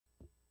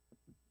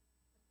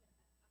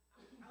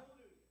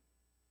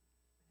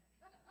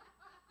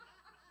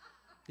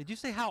Did you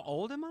say how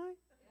old am I?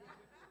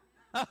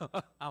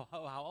 Oh,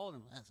 how old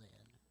am I?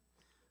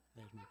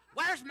 There's me.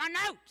 Where's my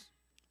notes?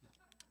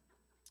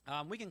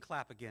 We can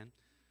clap again.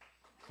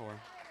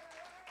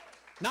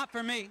 Not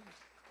for me.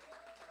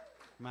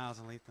 Miles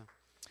and Letha.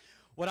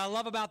 What I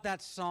love about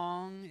that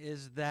song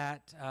is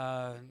that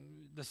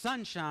the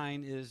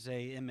sunshine is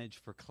an image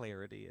for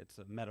clarity. It's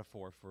a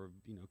metaphor for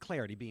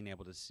clarity, being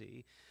able to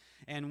see.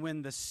 And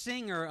when the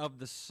singer of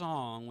the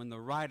song, when the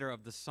writer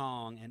of the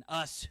song, and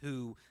us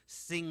who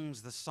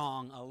sings the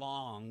song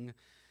along,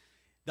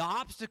 the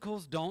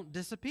obstacles don't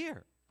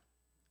disappear.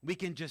 We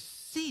can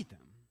just see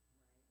them.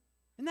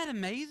 Isn't that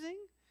amazing?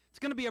 It's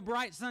going to be a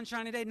bright,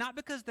 sunshiny day, not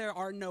because there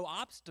are no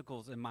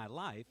obstacles in my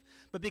life,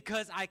 but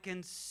because I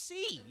can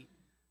see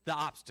the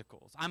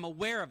obstacles. I'm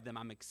aware of them.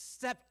 I'm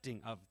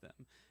accepting of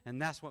them.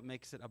 And that's what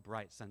makes it a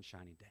bright,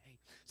 sunshiny day.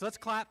 So let's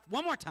clap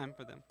one more time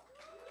for them.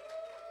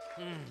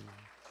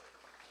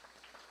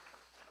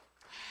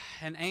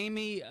 And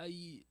Amy,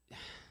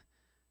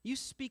 you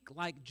speak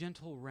like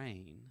gentle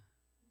rain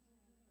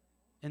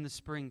in the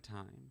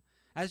springtime.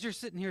 As you're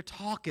sitting here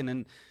talking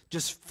and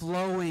just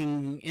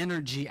flowing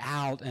energy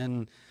out,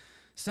 and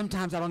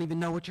sometimes I don't even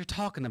know what you're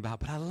talking about,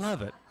 but I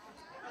love it.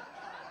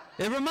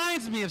 It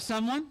reminds me of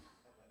someone.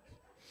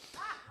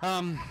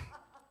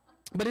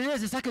 But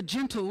it's like a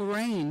gentle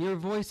rain. Your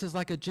voice is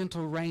like a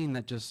gentle rain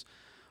that just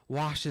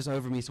washes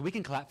over me. So we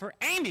can clap for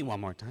Amy one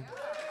more time.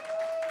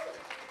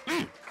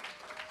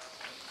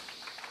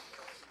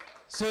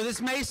 So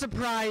this may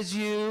surprise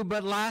you,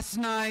 but last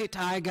night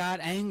I got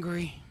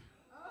angry.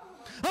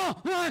 Oh,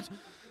 what?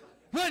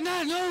 What?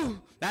 No.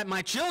 That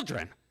my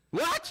children.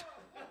 What?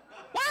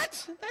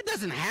 What? That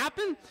doesn't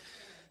happen.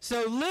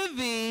 So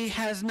Livy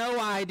has no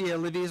idea,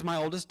 Livy is my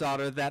oldest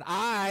daughter, that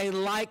I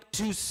like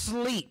to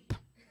sleep.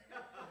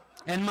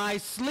 And my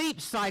sleep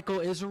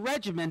cycle is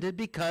regimented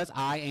because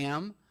I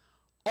am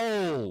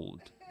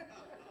old.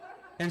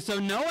 And so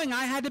knowing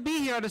I had to be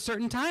here at a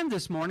certain time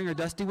this morning or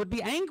Dusty would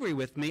be angry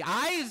with me,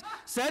 I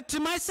said to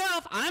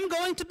myself, I'm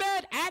going to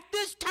bed at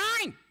this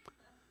time.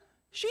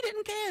 She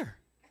didn't care.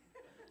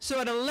 So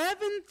at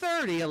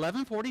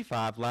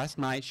 11:45 last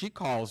night, she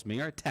calls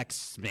me or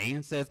texts me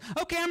and says,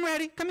 okay, I'm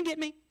ready. Come and get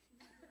me.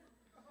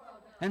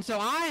 And so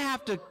I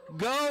have to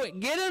go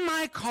get in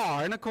my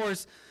car. And, of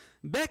course,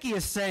 Becky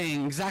is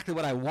saying exactly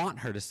what I want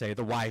her to say,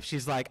 the wife.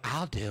 She's like,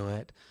 I'll do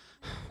it.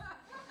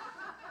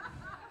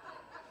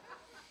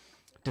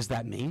 Does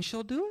that mean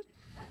she'll do it?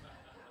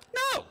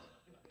 No.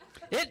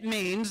 It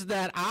means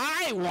that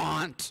I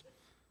want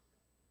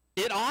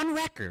it on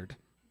record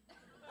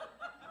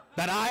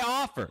that I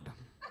offered.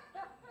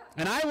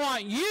 And I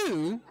want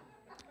you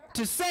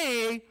to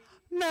say,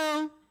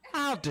 no,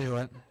 I'll do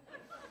it.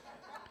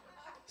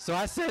 So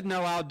I said,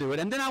 no, I'll do it.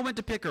 And then I went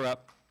to pick her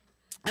up.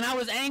 And I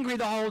was angry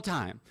the whole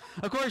time.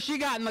 Of course, she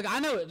got in the car. I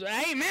know it.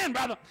 Amen,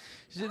 brother.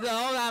 The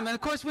whole time. And,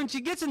 of course, when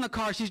she gets in the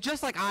car, she's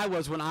just like I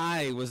was when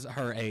I was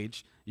her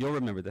age. You'll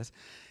remember this.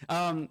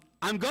 I'm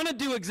going to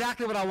do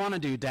exactly what I want to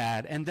do,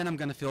 Dad, and then I'm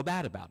going to feel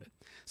bad about it.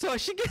 So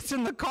she gets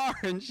in the car,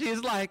 and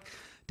she's like,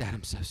 Dad,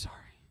 I'm so sorry.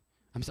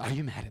 Are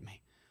you mad at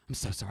me? I'm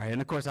so sorry.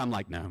 And, of course, I'm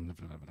like, no,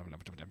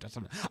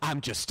 I'm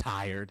just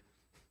tired.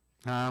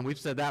 We've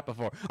said that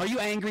before. Are you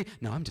angry?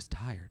 No, I'm just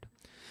tired.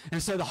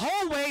 And so the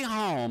whole way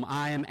home,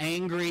 I am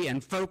angry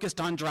and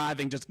focused on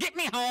driving. Just get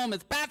me home.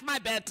 It's past my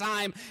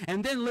bedtime.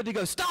 And then Libby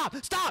goes, stop,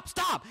 stop,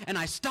 stop. And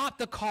I stop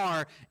the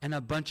car, and a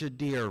bunch of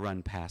deer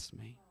run past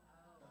me.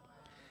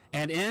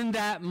 And in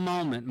that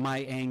moment,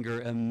 my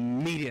anger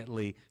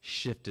immediately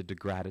shifted to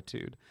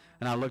gratitude.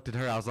 And I looked at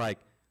her. I was like,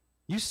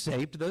 you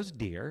saved those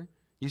deer.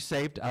 You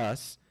saved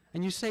us.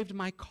 And you saved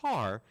my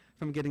car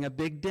from getting a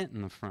big dent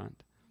in the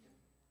front.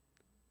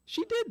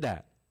 She did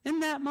that. In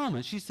that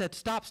moment, she said,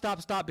 stop,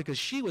 stop, stop, because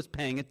she was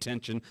paying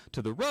attention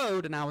to the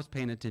road, and I was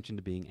paying attention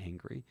to being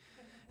angry.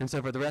 And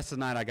so for the rest of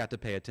the night, I got to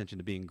pay attention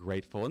to being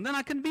grateful. And then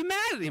I couldn't be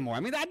mad anymore. I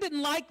mean, I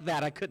didn't like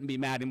that I couldn't be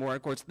mad anymore.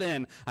 Of course,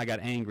 then I got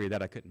angry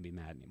that I couldn't be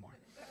mad anymore.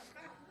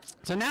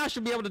 So now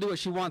she'll be able to do what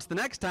she wants the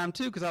next time,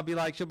 too, because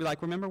she'll be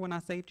like, remember when I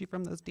saved you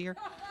from those deer?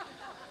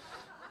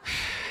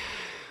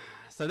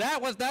 So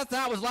that was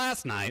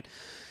last night.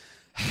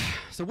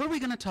 So what are we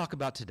going to talk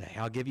about today?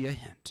 I'll give you a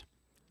hint.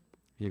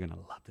 You're going to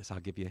love this. I'll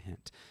give you a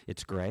hint.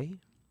 It's gray.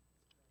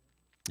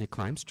 It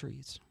climbs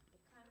trees.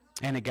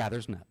 And it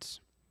gathers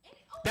nuts.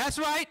 That's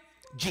right,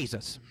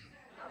 Jesus.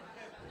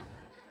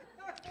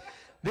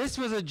 This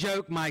was a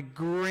joke my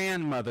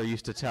grandmother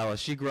used to tell us.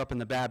 She grew up in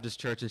the Baptist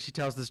church, and she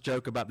tells this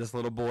joke about this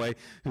little boy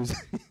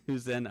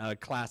who's in a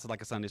class,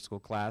 like a Sunday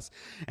school class,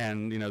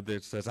 and,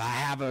 it says, I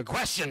have a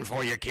question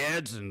for you,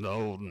 kids. And,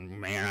 oh,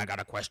 man, I got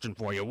a question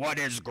for you. What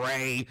is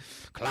gray,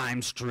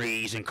 climbs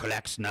trees, and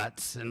collects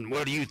nuts? And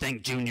what do you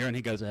think, Junior? And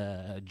he goes,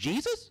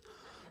 Jesus?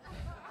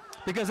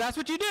 Because that's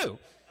what you do.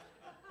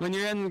 When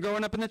you're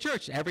growing up in the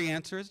church, every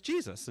answer is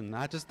Jesus. And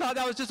I just thought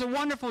that was just a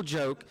wonderful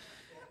joke.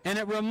 And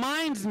it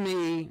reminds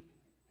me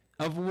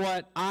of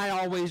what I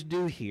always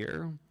do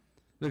here,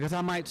 because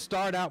I might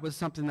start out with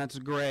something that's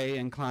gray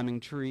and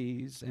climbing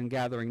trees and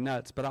gathering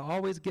nuts, but I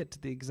always get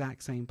to the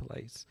exact same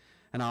place.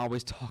 and I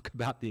always talk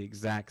about the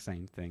exact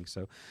same thing.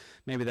 So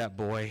maybe that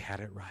boy had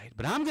it right.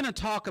 But I'm going to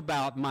talk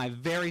about my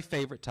very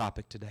favorite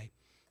topic today,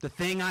 the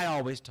thing I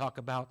always talk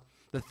about,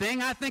 the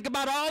thing I think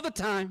about all the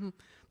time,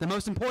 the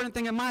most important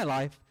thing in my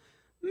life,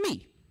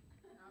 me.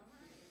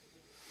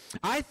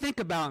 I think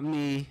about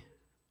me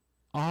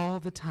all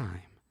the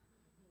time.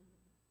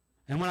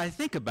 And when I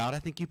think about, I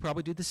think you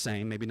probably do the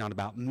same, maybe not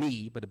about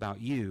me, but about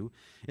you,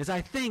 is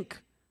I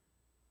think,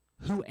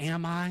 who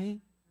am I?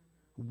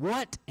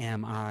 What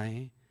am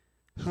I?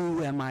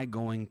 Who am I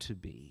going to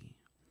be?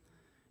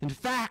 In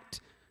fact,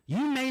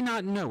 you may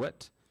not know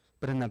it,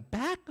 but in the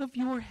back of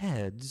your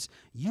heads,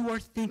 you are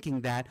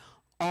thinking that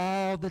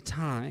all the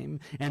time.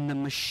 And the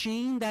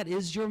machine that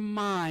is your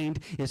mind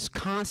is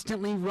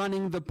constantly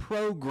running the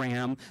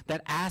program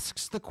that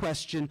asks the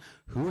question,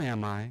 who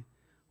am I?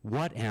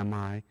 What am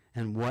I?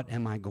 And what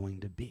am I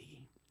going to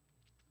be?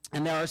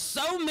 And there are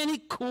so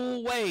many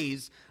cool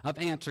ways of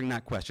answering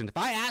that question. If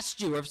I asked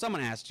you, or if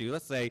someone asked you,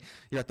 let's say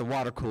you're at the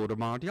water cooler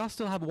tomorrow. Do y'all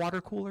still have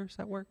water coolers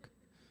at work?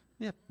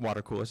 Yeah,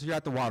 water coolers. So you're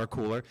at the water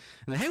cooler,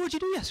 and hey, what'd you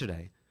do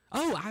yesterday?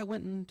 Oh, I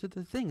went into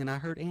the thing, and I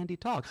heard Andy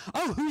talk.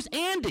 Oh, who's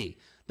Andy?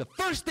 The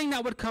first thing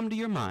that would come to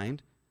your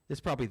mind is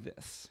probably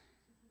this.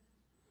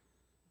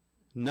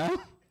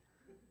 No?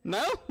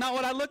 No? Not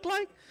what I look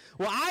like?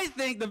 Well, I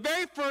think the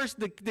very first,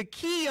 the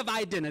key of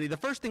identity, the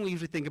first thing we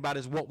usually think about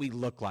is what we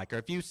look like. Or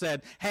if you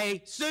said,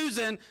 hey,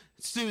 Susan,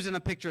 a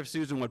picture of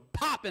Susan would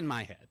pop in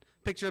my head.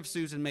 Picture of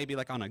Susan maybe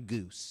like on a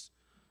goose.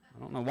 I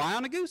don't know why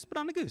on a goose, but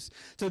on a goose.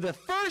 So the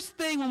first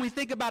thing when we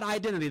think about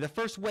identity, the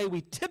first way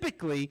we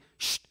typically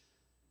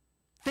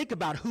think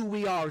about who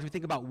we are is we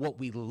think about what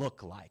we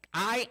look like.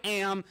 I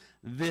am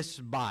this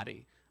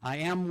body. I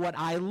am what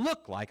I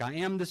look like. I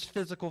am this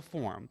physical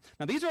form.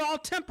 Now, these are all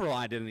temporal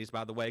identities,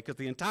 by the way, because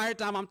the entire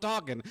time I'm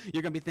talking,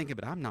 you're going to be thinking,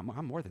 but I'm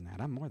more than that.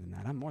 I'm more than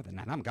that. I'm more than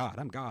that. I'm God.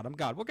 I'm God. I'm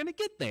God. We're going to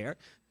get there.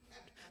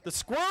 The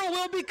squirrel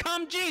will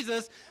become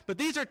Jesus, but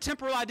these are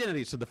temporal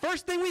identities. So the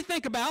first thing we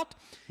think about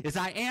is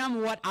I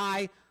am what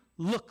I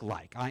look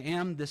like. I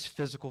am this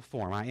physical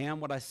form. I am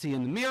what I see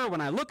in the mirror.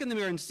 When I look in the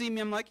mirror and see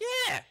me, I'm like,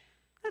 yeah,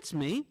 that's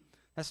me.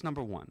 That's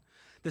number one.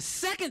 The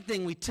second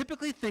thing we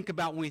typically think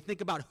about when we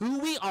think about who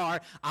we are,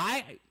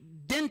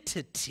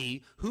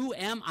 identity, who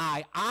am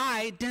I?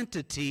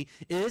 Identity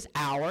is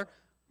our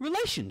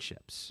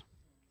relationships.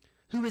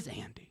 Who is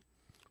Andy?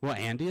 Well,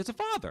 Andy is a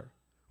father.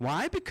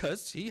 Why?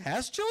 Because he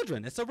has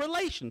children. It's a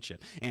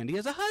relationship. Andy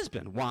is a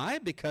husband. Why?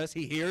 Because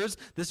he hears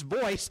this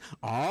voice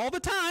all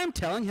the time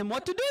telling him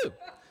what to do.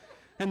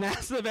 And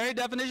that's the very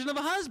definition of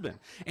a husband.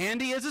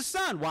 Andy is a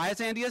son. Why is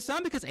Andy a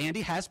son? Because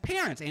Andy has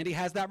parents. Andy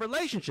has that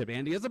relationship.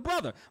 Andy is a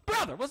brother.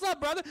 Brother, what's up,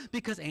 brother?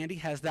 Because Andy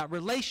has that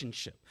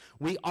relationship.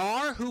 We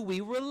are who we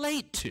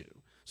relate to.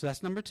 So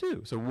that's number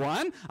two. So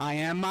one, I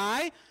am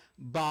my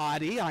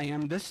body. I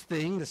am this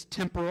thing, this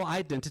temporal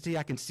identity.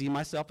 I can see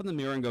myself in the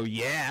mirror and go,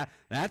 yeah,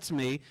 that's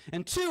me.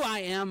 And two, I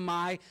am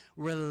my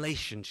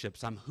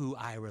relationships. I'm who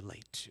I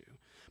relate to.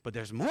 But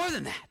there's more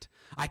than that.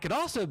 I could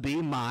also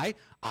be my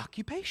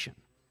occupation.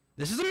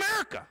 This is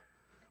America.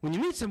 When you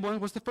meet someone,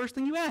 what's the first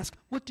thing you ask?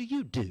 What do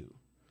you do?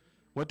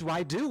 What do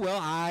I do? Well,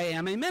 I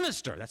am a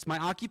minister. That's my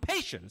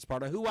occupation. It's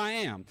part of who I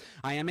am.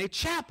 I am a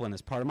chaplain.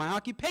 It's part of my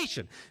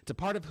occupation. It's a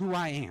part of who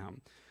I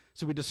am.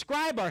 So we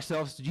describe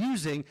ourselves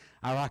using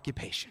our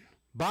occupation.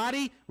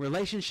 Body,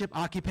 relationship,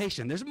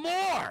 occupation. There's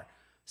more.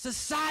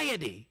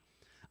 Society.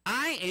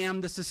 I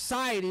am the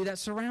society that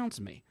surrounds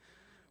me.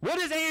 What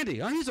is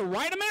Andy? Oh, he's a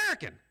white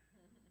American.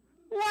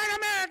 White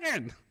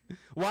American.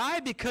 Why?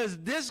 Because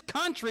this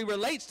country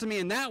relates to me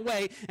in that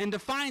way and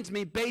defines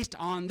me based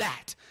on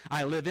that.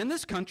 I live in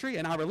this country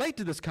and I relate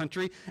to this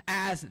country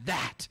as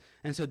that.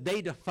 And so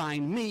they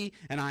define me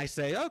and I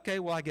say, okay,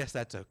 well, I guess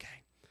that's okay.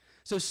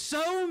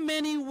 So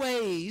many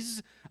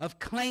ways of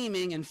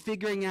claiming and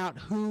figuring out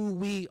who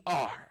we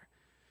are.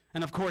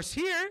 And of course,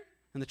 here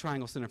in the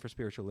Triangle Center for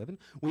Spiritual Living,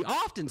 we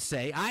often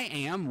say, I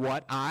am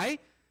what I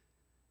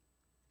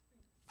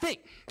think.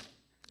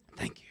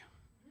 Thank you.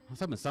 I was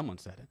hoping someone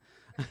said it.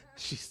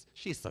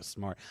 She's so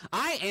smart.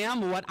 I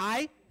am what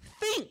I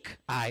think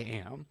I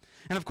am.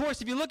 And of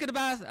course, if you look at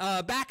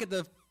back at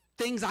the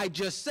things I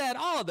just said,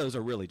 all of those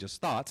are really just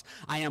thoughts.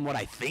 I am what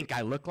I think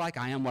I look like.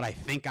 I am what I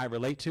think I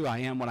relate to. I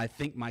am what I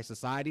think my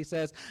society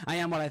says. I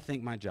am what I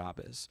think my job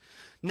is.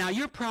 Now,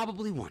 you're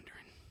probably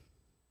wondering,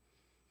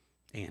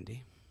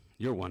 Andy,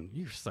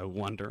 you're so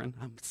wondering.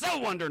 I'm so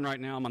wondering right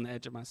now. I'm on the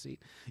edge of my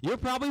seat. You're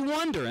probably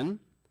wondering,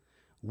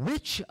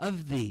 which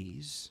of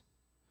these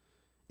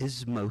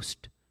is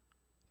most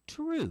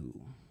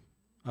true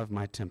of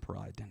my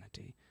temporal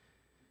identity?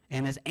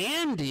 And is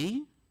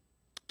Andy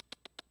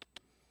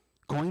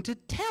going to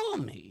tell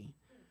me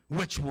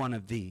which one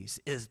of these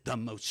is the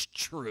most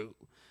true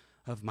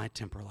of my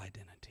temporal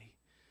identity?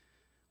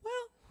 Well,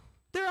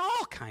 they're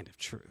all kind of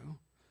true.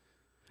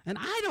 And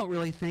I don't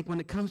really think when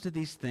it comes to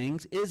these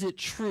things, is it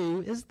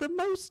true is the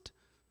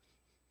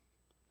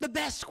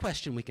best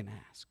question we can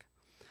ask.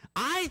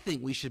 I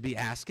think we should be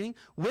asking,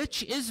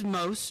 which is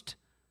most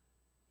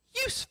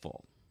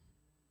useful?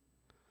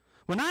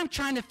 When I'm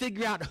trying to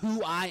figure out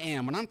who I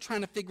am, when I'm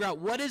trying to figure out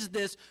what is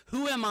this,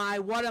 who am I,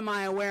 what am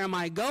I, where am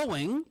I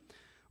going,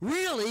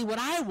 really what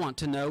I want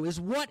to know is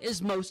what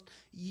is most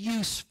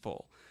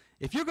useful.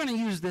 If you're going to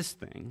use this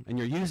thing, and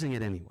you're using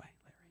it anyway,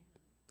 Larry,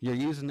 you're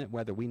using it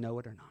whether we know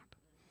it or not.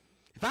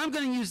 If I'm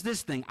going to use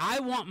this thing, I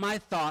want my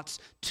thoughts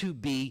to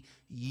be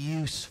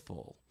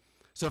useful.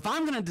 So if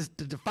I'm going to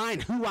define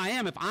who I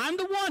am, if I'm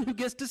the one who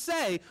gets to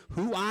say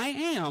who I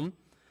am,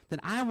 then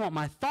I want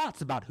my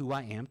thoughts about who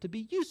I am to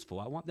be useful.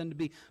 I want them to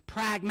be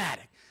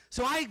pragmatic.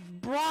 So I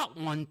brought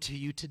one to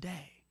you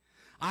today.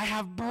 I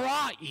have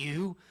brought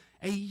you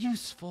a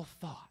useful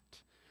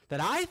thought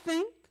that I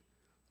think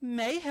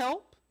may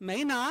help,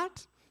 may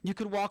not. You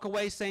could walk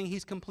away saying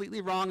he's completely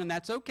wrong, and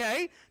that's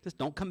okay. Just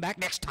don't come back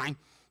next time,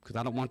 because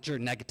I don't want your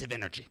negative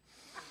energy.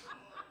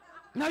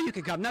 No, you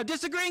can come. No,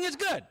 disagreeing is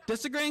good.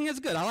 Disagreeing is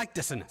good. I like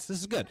dissonance. This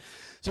is good.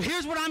 So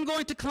here's what I'm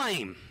going to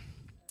claim.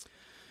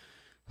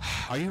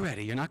 Are you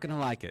ready? You're not going to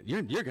like it.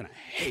 You're going to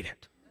hate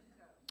it.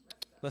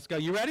 Let's go.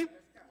 You ready?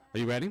 Are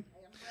you ready?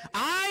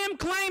 I am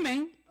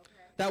claiming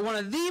that one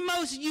of the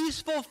most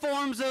useful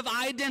forms of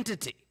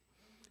identity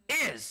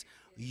is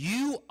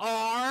you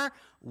are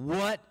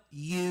what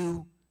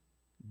you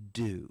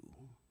do.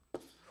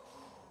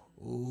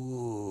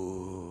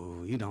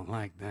 Ooh, you don't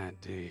like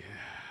that, do you?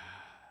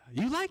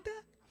 You like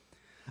that?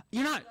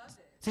 You're not.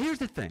 So here's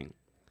the thing.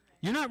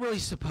 You're not really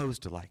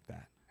supposed to like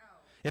that.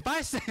 If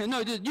I say, no,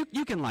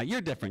 you can like,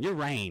 you're different, you're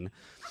Rain.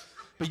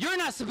 But you're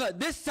not supposed,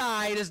 this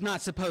side is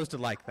not supposed to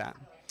like that.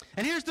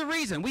 And here's the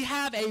reason. We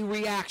have a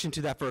reaction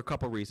to that for a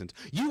couple reasons.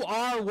 You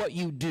are what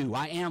you do.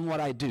 I am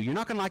what I do. You're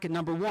not going to like it,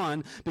 number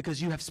one,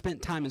 because you have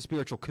spent time in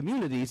spiritual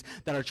communities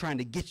that are trying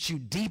to get you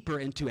deeper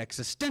into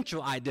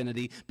existential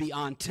identity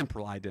beyond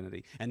temporal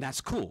identity. And that's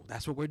cool.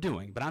 That's what we're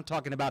doing. But I'm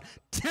talking about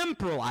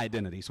temporal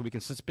identity, so we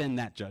can suspend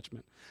that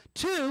judgment.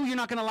 Two, you're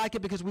not going to like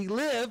it because we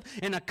live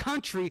in a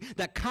country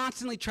that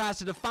constantly tries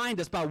to define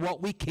us by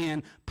what we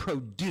can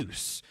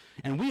produce.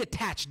 And we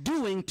attach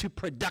doing to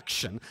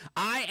production.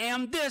 I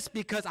am this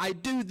because I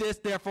do this,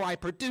 therefore I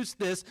produce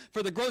this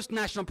for the gross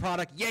national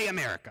product, yay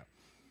America.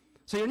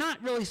 So you're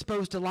not really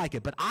supposed to like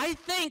it, but I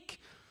think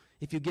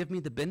if you give me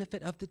the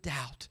benefit of the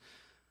doubt,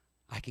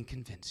 I can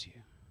convince you.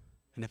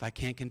 And if I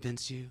can't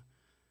convince you,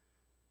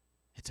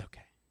 it's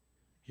okay.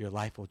 Your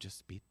life will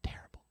just be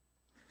terrible.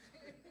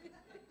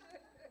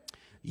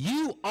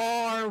 You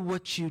are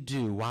what you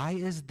do. Why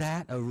is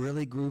that a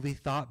really groovy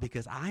thought?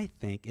 Because I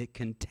think it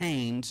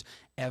contains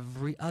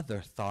every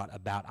other thought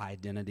about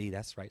identity.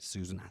 That's right,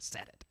 Susan, I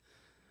said it.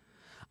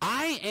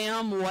 I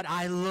am what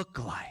I look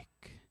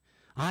like.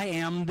 I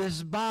am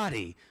this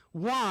body.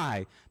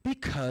 Why?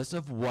 Because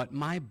of what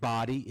my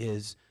body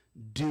is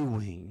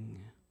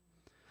doing.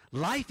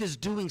 Life is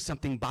doing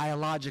something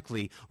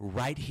biologically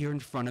right here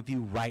in front of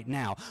you right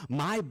now.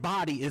 My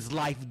body is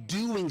life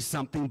doing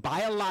something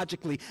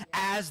biologically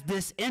as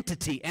this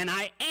entity, and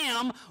I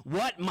am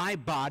what my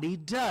body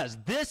does.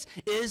 This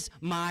is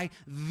my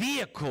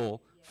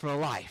vehicle for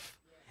life.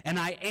 And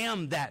I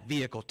am that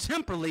vehicle.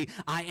 Temporally,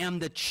 I am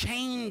the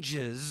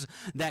changes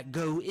that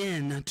go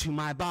into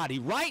my body.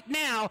 Right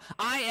now,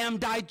 I am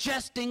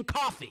digesting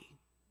coffee.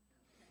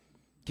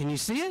 Can you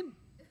see it?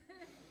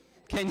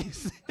 Can you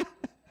see it?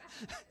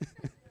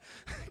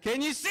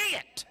 Can you see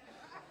it?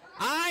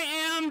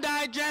 I am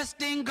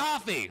digesting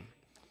coffee.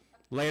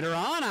 Later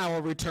on, I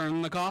will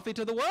return the coffee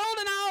to the world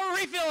and I will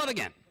refill it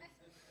again.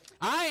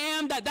 I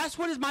am that. That's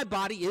what my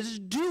body is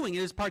doing.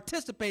 It is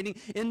participating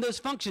in those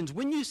functions.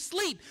 When you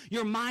sleep,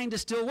 your mind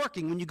is still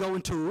working. When you go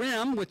into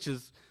REM, which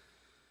is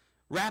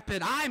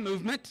rapid eye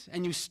movement,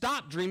 and you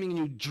stop dreaming and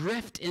you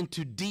drift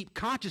into deep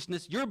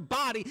consciousness, your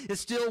body is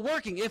still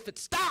working. If it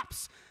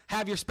stops,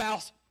 have your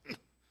spouse.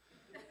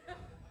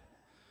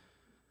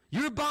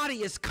 Your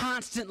body is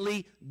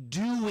constantly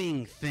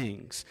doing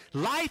things.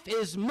 Life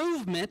is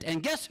movement,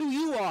 and guess who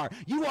you are?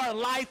 You are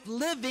life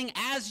living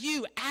as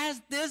you,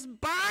 as this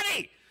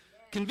body.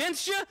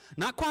 Convinced you?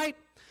 Not quite.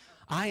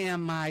 I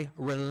am my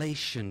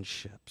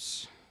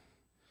relationships.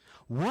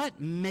 What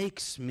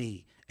makes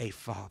me a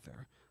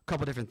father? A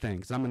couple different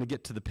things. I'm going to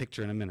get to the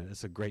picture in a minute.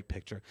 It's a great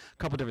picture. A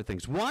couple different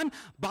things. One,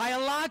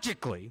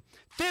 biologically,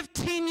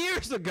 15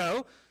 years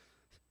ago,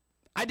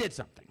 I did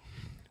something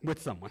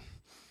with someone.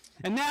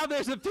 And now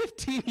there's a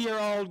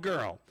 15-year-old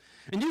girl.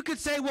 And you could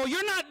say, well,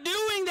 you're not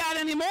doing that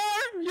anymore.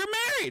 You're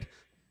married.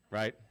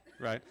 Right,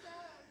 right.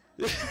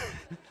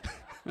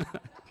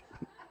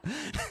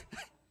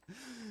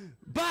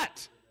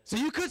 But, so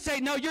you could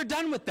say, no, you're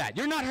done with that.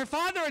 You're not her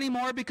father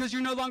anymore because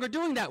you're no longer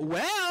doing that.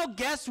 Well,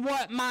 guess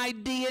what my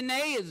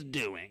DNA is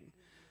doing?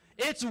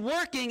 It's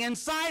working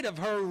inside of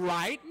her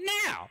right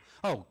now.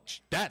 Oh,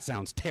 that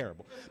sounds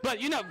terrible.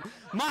 But, you know,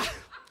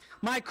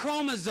 my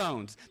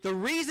chromosomes, the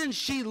reason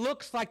she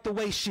looks like the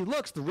way she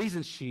looks, the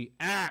reason she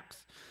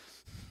acts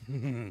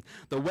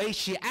the way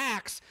she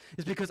acts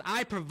is because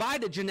I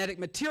provided genetic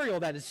material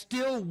that is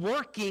still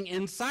working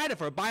inside of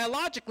her.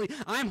 Biologically,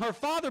 I'm her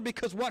father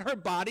because what her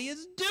body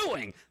is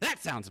doing.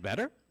 That sounds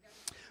better.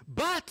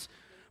 But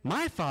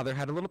my father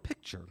had a little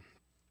picture.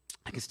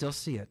 I can still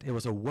see it. It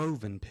was a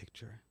woven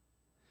picture.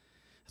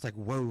 It's like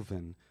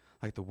woven,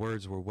 like the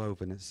words were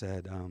woven. It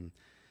said,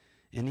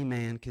 any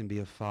man can be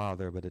a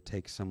father, but it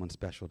takes someone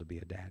special to be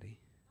a daddy.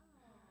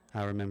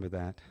 I remember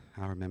that.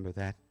 I remember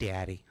that.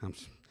 Daddy.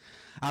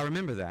 I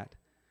remember that.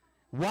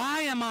 Why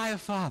am I a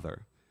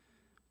father?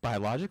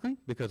 Biologically,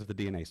 because of the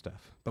DNA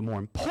stuff. But more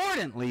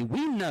importantly,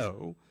 we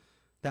know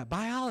that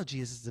biology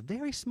is a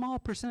very small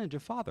percentage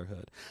of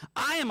fatherhood.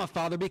 I am a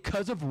father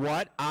because of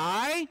what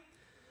I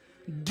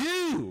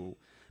do.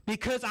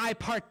 Because I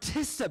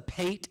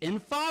participate in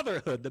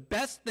fatherhood. The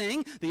best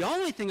thing, the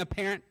only thing a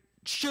parent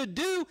should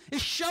do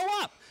is show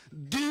up.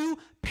 Do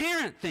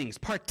parent things.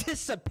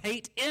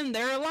 Participate in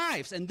their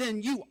lives. And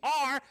then you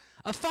are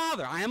a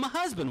father. I am a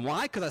husband.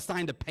 Why? Because I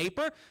signed a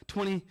paper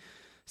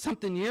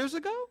 20-something years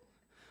ago?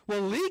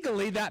 Well,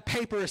 legally, that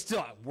paper is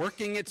still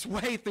working its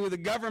way through the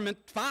government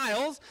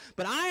files,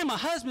 but I am a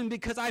husband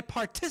because I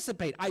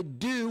participate. I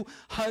do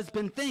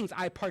husband things.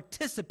 I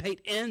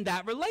participate in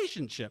that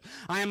relationship.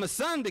 I am a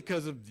son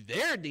because of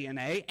their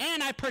DNA,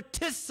 and I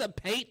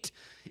participate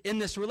in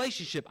this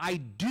relationship. I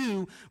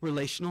do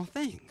relational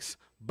things.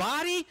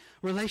 Body,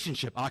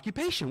 relationship,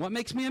 occupation. What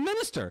makes me a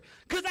minister?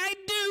 Because I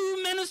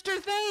do minister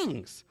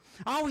things.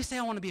 I always say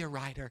I want to be a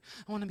writer.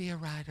 I want to be a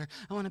writer.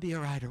 I want to be a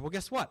writer. Well,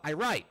 guess what? I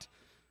write.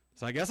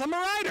 So I guess I'm a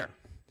writer.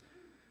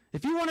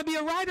 If you want to be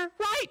a writer,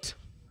 write.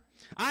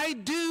 I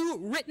do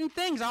written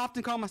things. I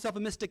often call myself a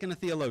mystic and a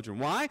theologian.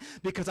 Why?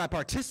 Because I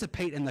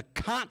participate in the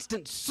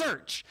constant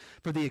search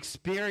for the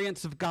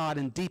experience of God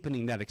and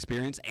deepening that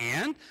experience,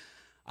 and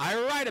I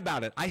write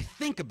about it. I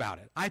think about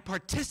it. I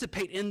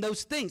participate in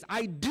those things.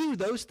 I do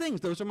those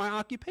things. Those are my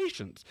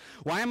occupations.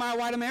 Why am I a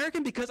white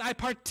American? Because I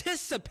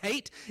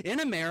participate in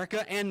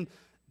America, and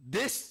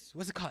this,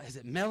 what's it called? Is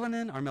it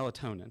melanin or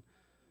melatonin?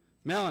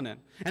 Melanin.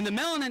 And the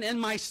melanin in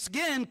my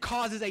skin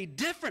causes a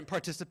different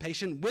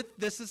participation with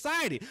this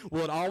society.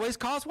 Will it always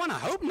cause one? I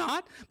hope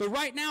not. But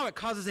right now it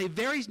causes a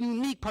very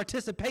unique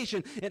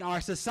participation in our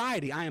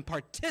society. I am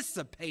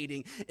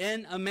participating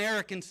in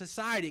American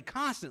society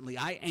constantly.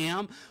 I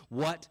am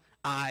what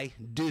I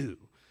do.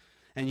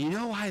 And you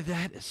know why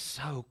that is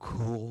so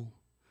cool?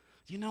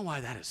 You know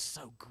why that is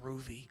so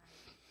groovy?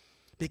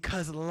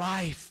 Because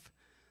life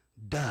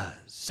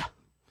does.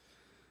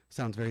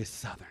 Sounds very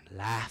Southern.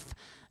 Life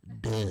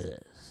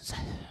does.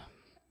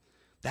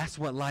 That's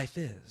what life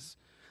is.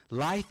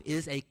 Life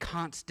is a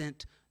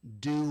constant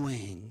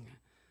doing.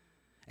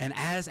 And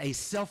as a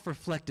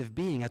self-reflective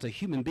being, as a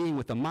human being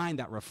with a mind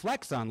that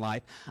reflects on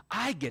life,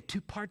 I get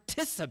to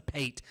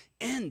participate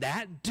in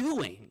that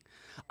doing.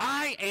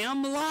 I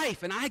am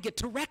life, and I get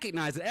to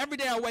recognize it. Every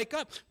day I wake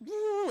up,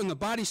 and the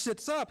body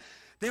sits up.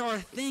 There are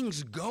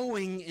things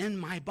going in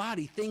my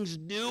body, things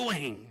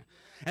doing.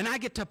 And I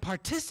get to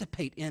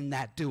participate in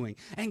that doing.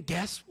 And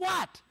guess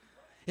what?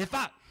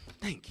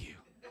 Thank you.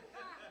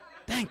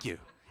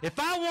 If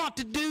I want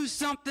to do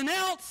something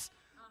else,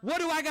 what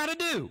do I got to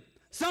do?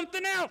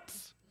 Something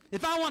else.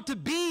 If I want to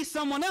be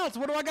someone else,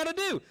 what do I got to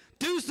do?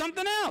 Do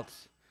something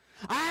else.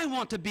 I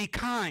want to be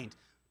kind.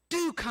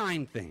 Do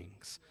kind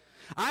things.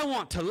 I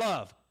want to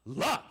love.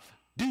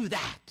 Do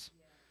that.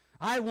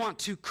 I want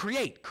to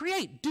create.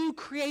 Do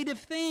creative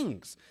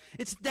things.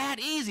 It's that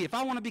easy. If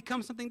I want to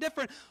become something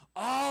different,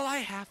 all I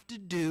have to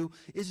do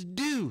is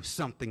do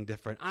something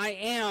different. I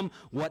am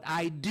what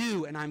I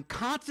do, and I'm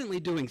constantly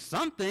doing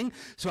something,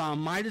 so I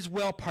might as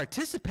well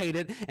participate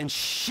in and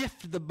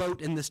shift the boat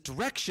in this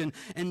direction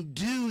and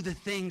do the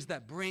things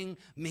that bring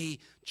me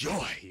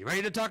joy. You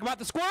ready to talk about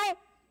the squirrel?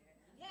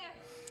 Yeah.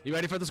 You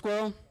ready for the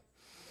squirrel?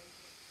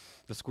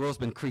 The squirrel's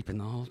been creeping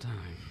the whole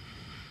time.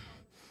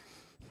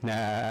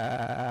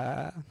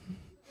 Nah.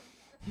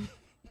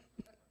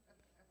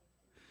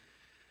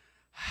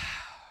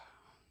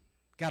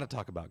 Got to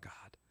talk about God.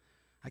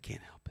 I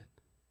can't help it.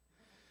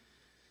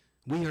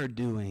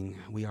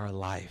 We are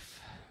life.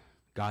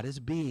 God is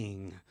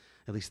being,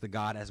 at least the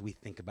God as we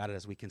think about it,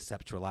 as we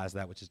conceptualize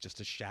that, which is just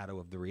a shadow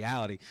of the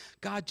reality.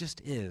 God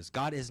just is.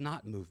 God is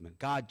not movement.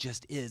 God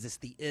just is. It's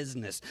the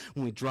isness.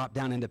 When we drop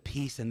down into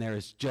peace and there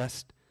is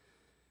just,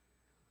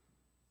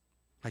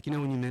 like, you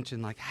know, when you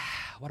mention, like,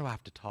 what do I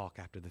have to talk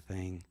after the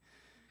thing?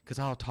 Because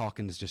all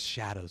talking is just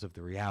shadows of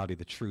the reality,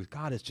 the truth.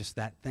 God is just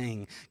that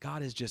thing.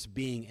 God is just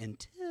being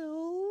until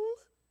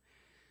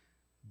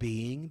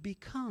being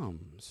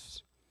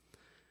becomes.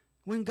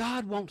 When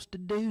God wants to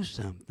do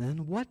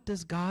something, what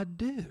does God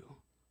do?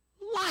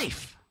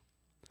 Life.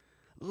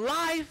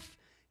 Life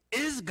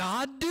is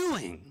God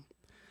doing.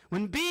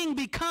 When being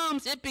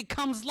becomes, it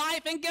becomes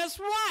life. And guess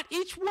what?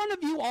 Each one of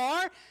you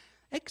are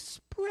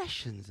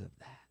expressions of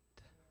that.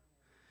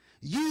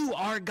 You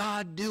are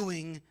God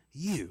doing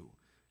you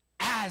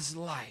as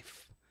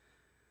life.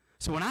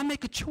 So when I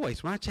make a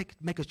choice,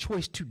 make a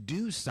choice to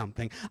do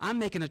something, I'm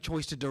making a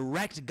choice to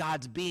direct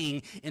God's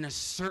being in a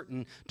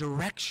certain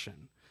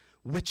direction,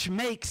 which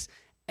makes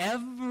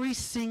every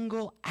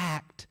single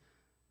act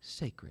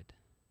sacred.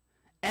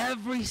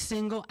 Every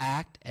single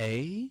act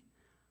a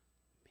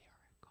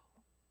miracle.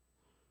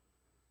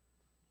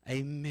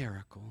 A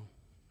miracle.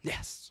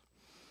 Yes.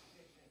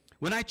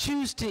 When I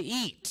choose to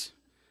eat,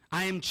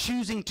 I am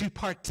choosing to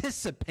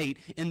participate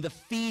in the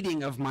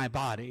feeding of my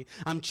body.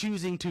 I'm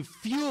choosing to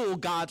fuel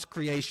God's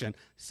creation,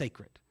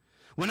 sacred.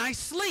 When I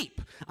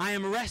sleep, I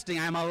am resting.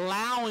 I am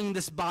allowing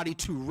this body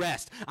to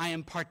rest. I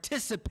am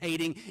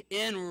participating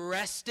in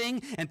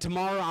resting, and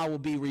tomorrow I will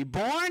be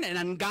reborn, and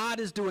then God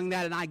is doing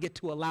that, and I get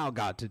to allow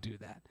God to do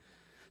that.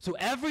 So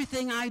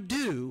everything I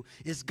do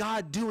is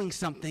God doing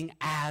something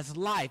as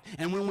life.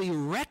 And when we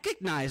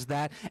recognize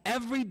that,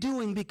 every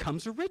doing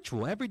becomes a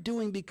ritual. Every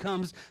doing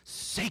becomes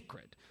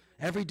sacred.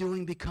 Every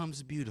doing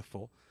becomes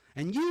beautiful.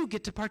 And you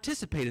get to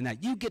participate in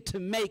that. You get to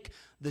make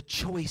the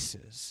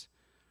choices.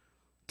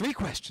 3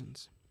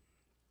 questions.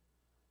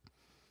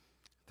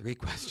 3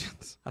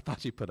 questions. I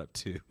thought you put up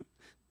 2.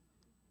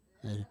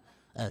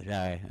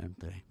 Sorry.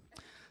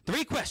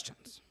 3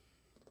 questions.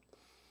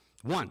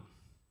 1.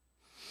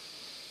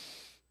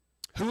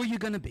 Who are you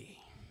going to be?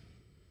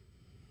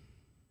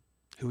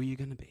 Who are you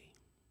going to be?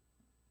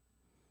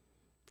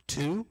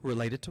 2,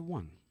 related to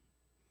 1.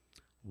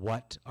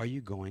 What are you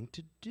going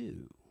to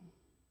do?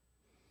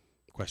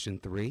 Question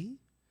 3,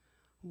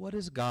 what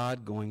is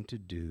God going to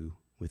do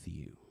with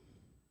you?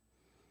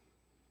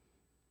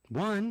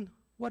 1,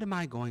 what am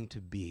I going to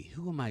be?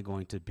 Who am I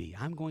going to be?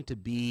 I'm going to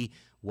be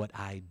what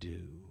I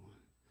do.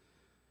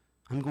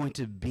 I'm going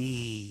to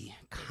be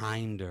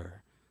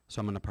kinder, so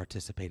I'm going to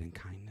participate in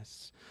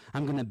kindness.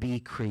 I'm going to be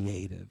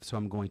creative, so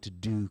I'm going to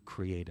do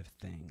creative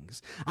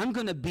things. I'm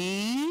going to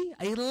be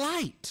a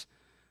light,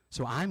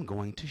 so I'm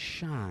going to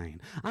shine.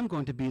 I'm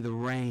going to be the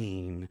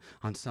rain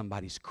on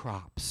somebody's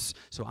crops,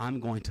 so I'm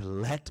going to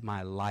let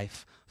my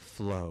life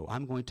flow.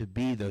 I'm going to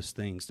be those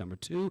things. Number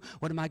 2,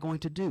 what am I going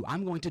to do?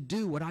 I'm going to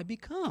do what I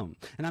become,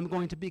 and I'm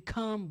going to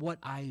become what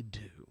I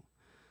do.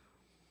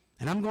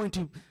 And I'm going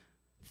to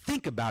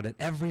think about it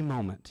every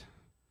moment.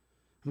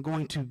 I'm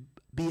going to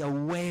be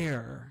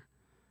aware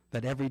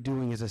that every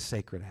doing is a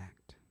sacred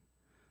act,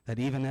 that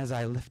even as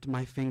I lift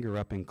my finger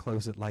up and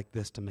close it like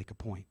this to make a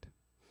point,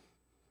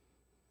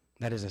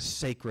 that is a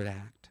sacred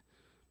act,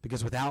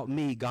 because without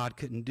me, God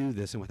couldn't do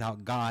this, and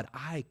without God,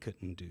 I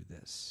couldn't do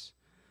this.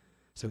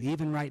 So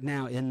even right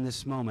now, in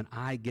this moment,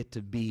 I get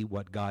to be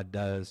what God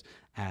does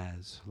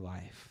as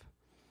life.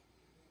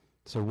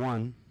 So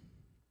 1,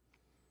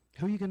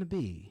 who are you going to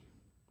be?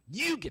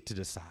 You get to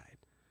decide.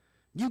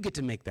 You get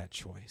to make that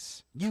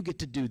choice. You get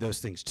to do those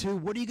things. 2,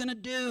 what are you going to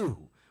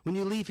do when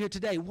you leave here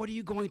today? What are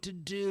you going to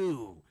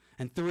do?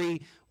 And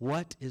 3,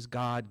 what is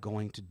God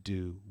going to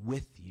do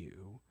with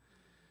you?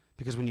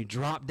 Because when you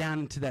drop down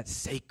into that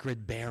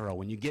sacred barrel,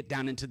 when you get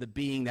down into the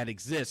being that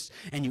exists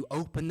and you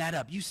open that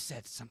up, you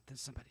said something,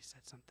 somebody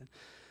said something.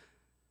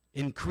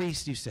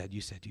 Increase, you said.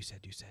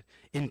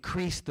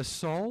 Increase the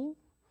soul.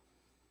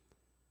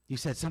 You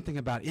said something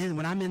about,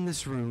 when I'm in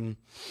this room,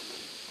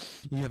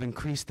 you have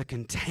increased the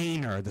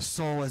container, the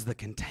soul as the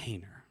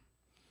container.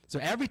 So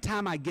every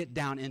time I get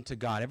down into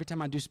God, every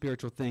time I do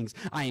spiritual things,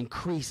 I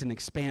increase and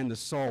expand the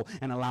soul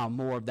and allow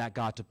more of that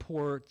God to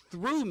pour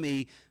through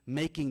me,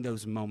 making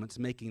those moments,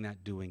 making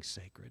that doing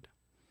sacred.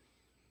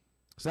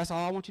 So that's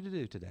all I want you to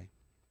do today.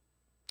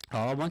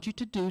 All I want you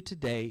to do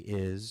today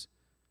is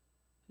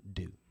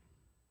do.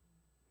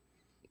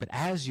 But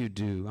as you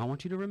do, I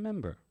want you to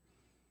remember,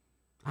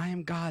 I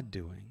am God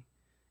doing,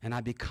 and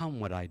I become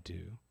what I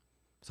do.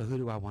 So who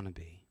do I want to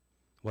be?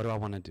 What do I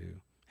want to do?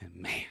 And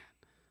man,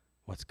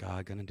 what's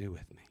God going to do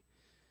with me?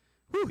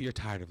 Whew, you're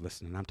tired of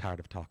listening. I'm tired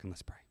of talking.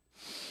 Let's pray.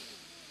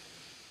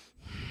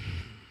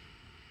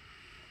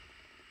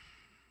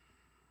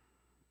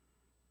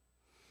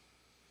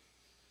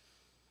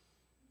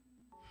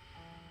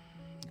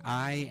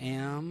 I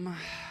am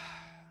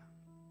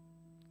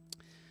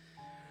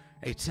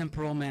a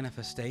temporal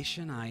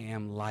manifestation. I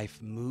am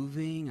life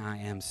moving. I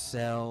am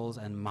cells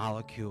and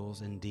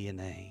molecules in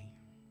DNA.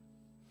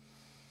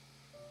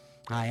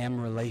 I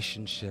am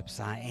relationships.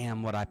 I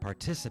am what I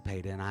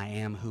participate in. I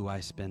am who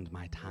I spend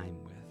my time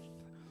with.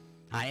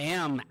 I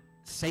am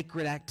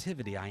sacred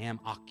activity. I am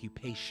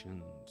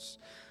occupations.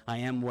 I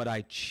am what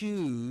I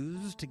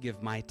choose to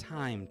give my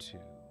time to.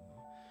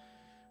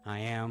 I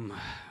am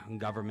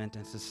government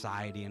and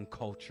society and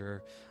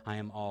culture. I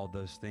am all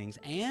those things.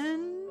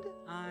 And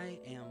I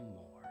am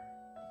more.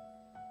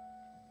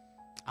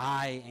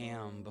 I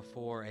am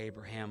before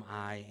Abraham.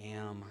 I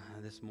am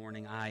this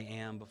morning. I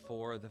am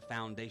before the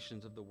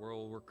foundations of the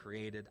world were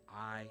created.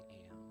 I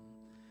am.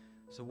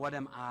 So what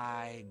am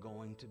I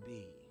going to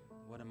be?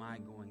 What am I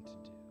going to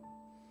do?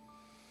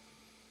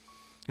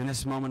 In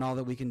this moment, all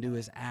that we can do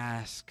is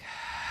ask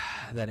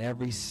that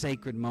every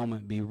sacred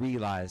moment be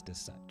realized as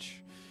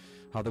such.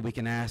 All that we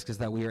can ask is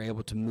that we are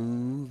able to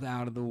move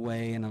out of the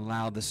way and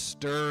allow the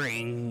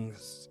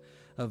stirrings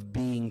of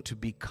being to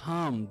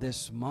become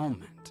this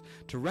moment,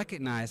 to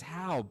recognize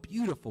how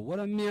beautiful, what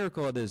a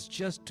miracle it is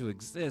just to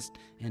exist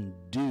and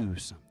do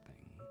something.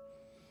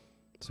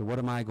 So what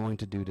am I going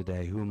to do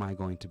today? Who am I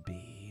going to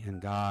be?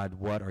 And God,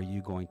 what are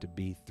you going to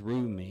be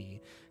through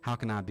me? How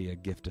can I be a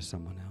gift to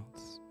someone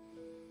else?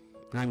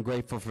 I'm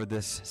grateful for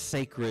this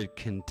sacred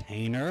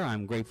container.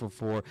 I'm grateful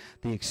for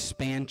the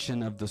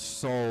expansion of the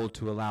soul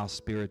to allow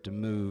Spirit to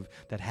move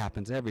that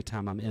happens every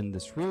time I'm in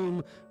this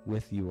room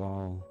with you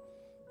all.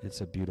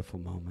 It's a beautiful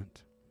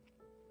moment.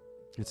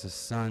 It's a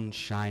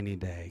sunshiny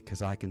day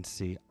because I can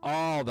see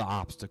all the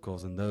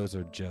obstacles, and those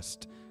are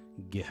just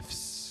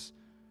gifts.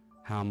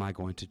 How am I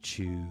going to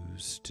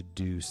choose to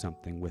do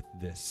something with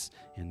this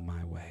in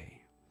my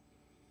way?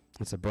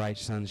 It's a bright,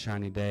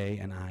 sunshiny day,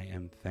 and I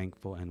am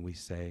thankful, and we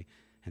say,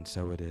 and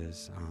so it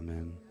is.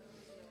 Amen.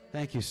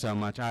 Thank you so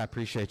much. I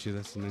appreciate you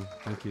listening.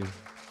 Thank you.